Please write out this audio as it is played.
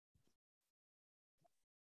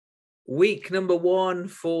Week number 1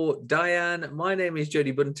 for Diane. My name is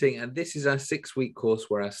Jody Bunting, and this is our 6-week course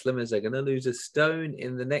where our slimmers are going to lose a stone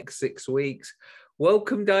in the next 6 weeks.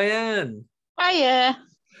 Welcome, Diane. Hiya.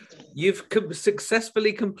 You've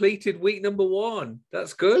successfully completed week number 1.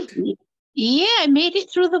 That's good. Yeah, I made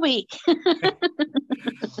it through the week.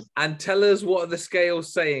 And tell us, what are the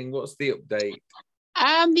scales saying? What's the update?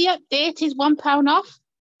 The update is £1 off.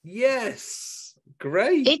 Yes,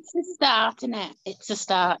 great. It's a start, isn't it? It's a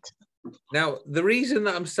start. Now, the reason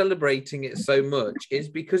that I'm celebrating it so much is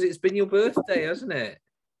because it's been your birthday, hasn't it?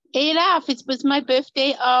 It was my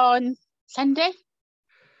birthday on Sunday.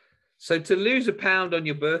 So to lose a pound on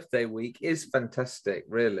your birthday week is fantastic,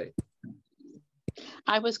 really.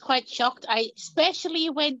 I was quite shocked. I especially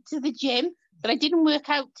went to the gym, but I didn't work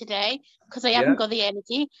out today because I haven't got the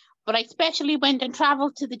energy. But I especially went and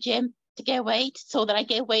travelled to the gym to get weight so that I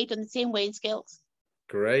get weight on the same weighing scales.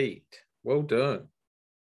 Great. Well done.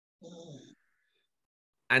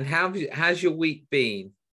 And how's your week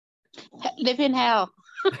been? Living hell.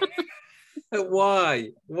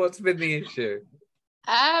 Why? What's been the issue?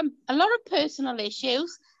 A lot of personal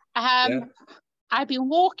issues. I've been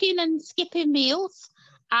walking and skipping meals.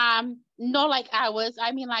 Not like hours.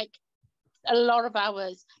 I mean, like a lot of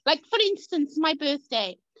hours. Like, for instance, my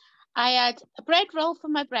birthday. I had a bread roll for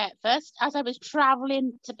my breakfast as I was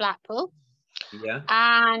traveling to Blackpool. Yeah.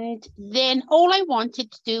 And then all I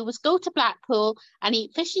wanted to do was go to Blackpool and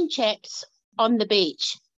eat fish and chips on the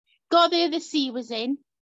beach. Got there, the sea was in.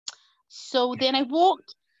 So then I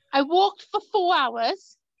walked for 4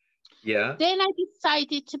 hours. Yeah. Then I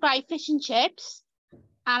decided to buy fish and chips.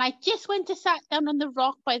 And I just went to sat down on the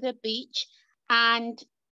rock by the beach, and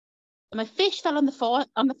my fish fell on the floor,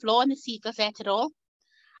 and the seagulls ate it all.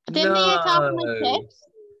 Then they ate half my chips.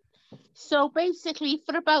 So basically,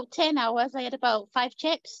 for about 10 hours, I had about 5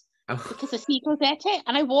 chips because the seagulls ate it,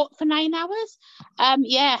 and I walked for 9 hours.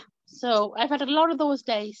 So I've had a lot of those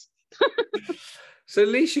days. So at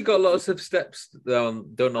least you got lots of steps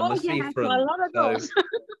done on the seafront. A lot of those.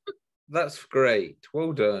 That's great.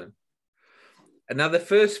 Well done. And now the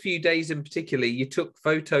first few days in particular, you took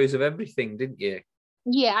photos of everything, didn't you?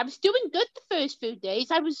 Yeah, I was doing good the first few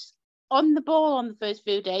days. I was on the ball on the first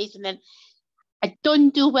few days, and then I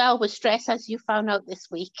don't do well with stress, as you found out this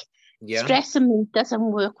week. Yeah. Stress and me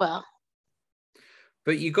doesn't work well.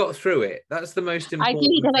 But you got through it. That's the most important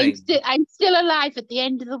thing. I did, and I'm still alive at the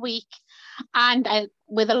end of the week, and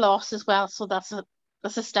with a loss as well. So that's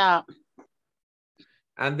a start.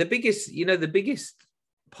 And the biggest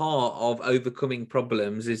part of overcoming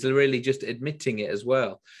problems is really just admitting it as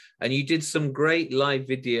well. And you did some great live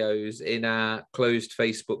videos in our closed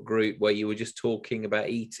Facebook group where you were just talking about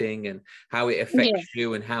eating and how it affects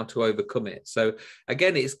you and how to overcome it. So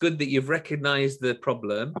again, it's good that you've recognized the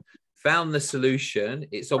problem, found the solution.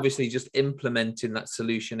 It's obviously just implementing that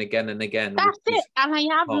solution again and again. That's it. And I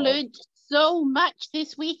have learned so much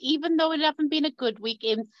this week, even though it hasn't been a good week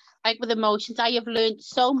with emotions. I have learned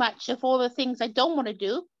so much of all the things I don't want to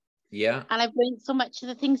do. Yeah. And I've learned so much of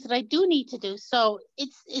the things that I do need to do. So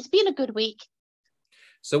it's been a good week.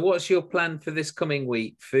 So what's your plan for this coming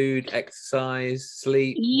week? Food, exercise,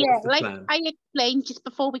 sleep? Yeah, like plan? I explained just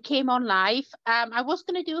before we came on live, I was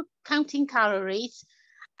going to do counting calories,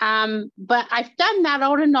 but I've done that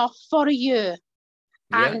on and off for a year.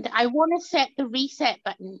 Yeah. And I want to set the reset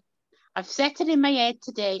button. I've set it in my head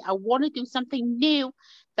today. I want to do something new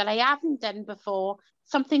that I haven't done before,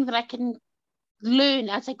 something that I can learn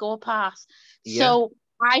as I go past. Yeah. So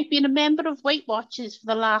I've been a member of Weight Watchers for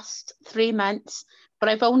the last 3 months, but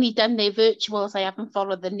I've only done their virtuals. I haven't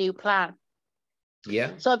followed the new plan.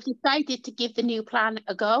 Yeah. So I've decided to give the new plan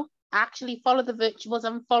a go, actually follow the virtuals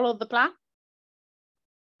and follow the plan.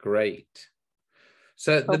 Great.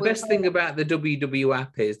 So the best thing about the WW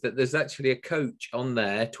app is that there's actually a coach on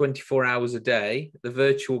there 24 hours a day, the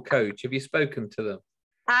virtual coach. Have you spoken to them?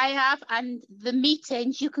 I have, and the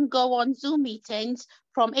meetings, you can go on Zoom meetings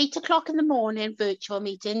from 8 o'clock in the morning, virtual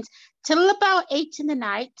meetings, till about 8 in the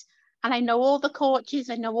night. And I know all the coaches,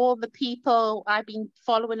 I know all the people. I've been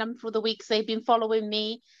following them through the weeks. They've been following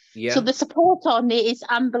me. Yeah. So the support on it is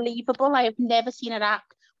unbelievable. I have never seen an app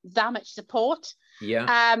with that much support.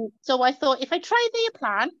 Yeah. So I thought, if I try their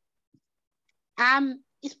plan, I'm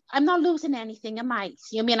not losing anything, am I?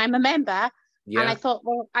 I mean, I'm a member. Yeah. And I thought,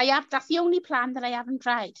 well, that's the only plan that I haven't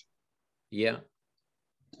tried. Yeah.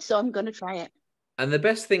 So I'm going to try it. And the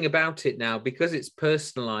best thing about it now, because it's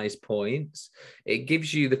personalized points, it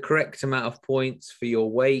gives you the correct amount of points for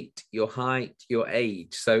your weight, your height, your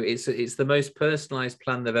age. So it's the most personalized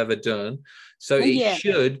plan they've ever done. So it Yeah.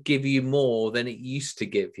 should give you more than it used to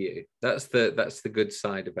give you. That's the good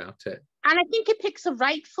side about it. And I think it picks the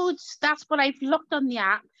right foods. That's what I've looked on the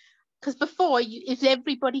app. Because before, if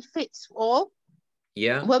everybody fits all,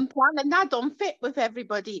 Yeah. one plan, and that don't fit with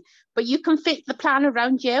everybody. But you can fit the plan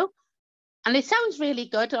around you. And it sounds really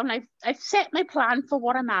good. And I've set my plan for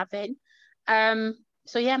what I'm having.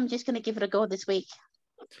 So yeah, I'm just going to give it a go this week.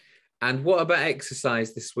 And what about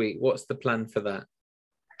exercise this week? What's the plan for that?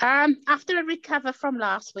 After I recover from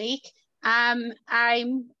last week, I'm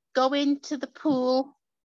going to the pool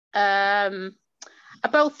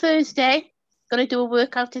about Thursday. Going to do a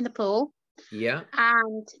workout in the pool. Yeah.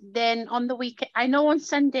 And then on the weekend, I know on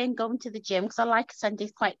Sunday I'm going to the gym because I like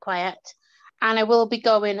Sundays quite quiet. And I will be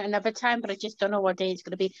going another time, but I just don't know what day it's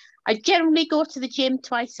going to be. I generally go to the gym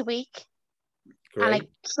twice a week. Great. And I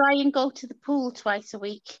try and go to the pool twice a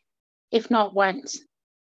week, if not once.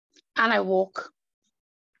 And I walk.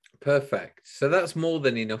 Perfect. So that's more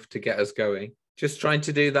than enough to get us going. Just trying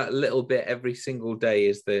to do that little bit every single day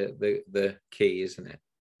is the key, isn't it?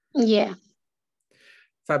 Yeah.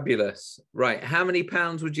 Fabulous. Right. How many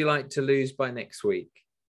pounds would you like to lose by next week?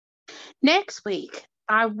 Next week,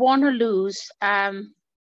 I want to lose. I'd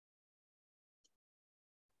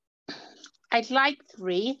like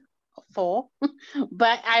 3 or 4,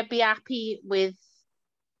 but I'd be happy with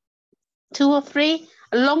 2 or 3.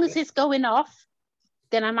 As long as it's going off,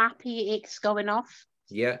 then I'm happy it's going off.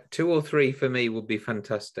 Yeah, 2 or 3 for me would be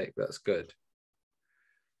fantastic. That's good.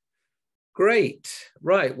 Great.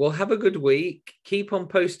 Right. Well, have a good week. Keep on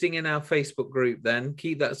posting in our Facebook group then.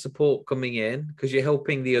 Keep that support coming in because you're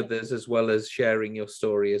helping the others as well as sharing your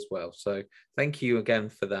story as well. So thank you again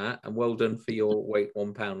for that. And well done for your weight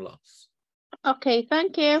 1 pound loss. Okay,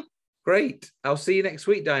 thank you. Great. I'll see you next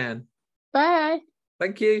week, Diane. Bye.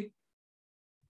 Thank you.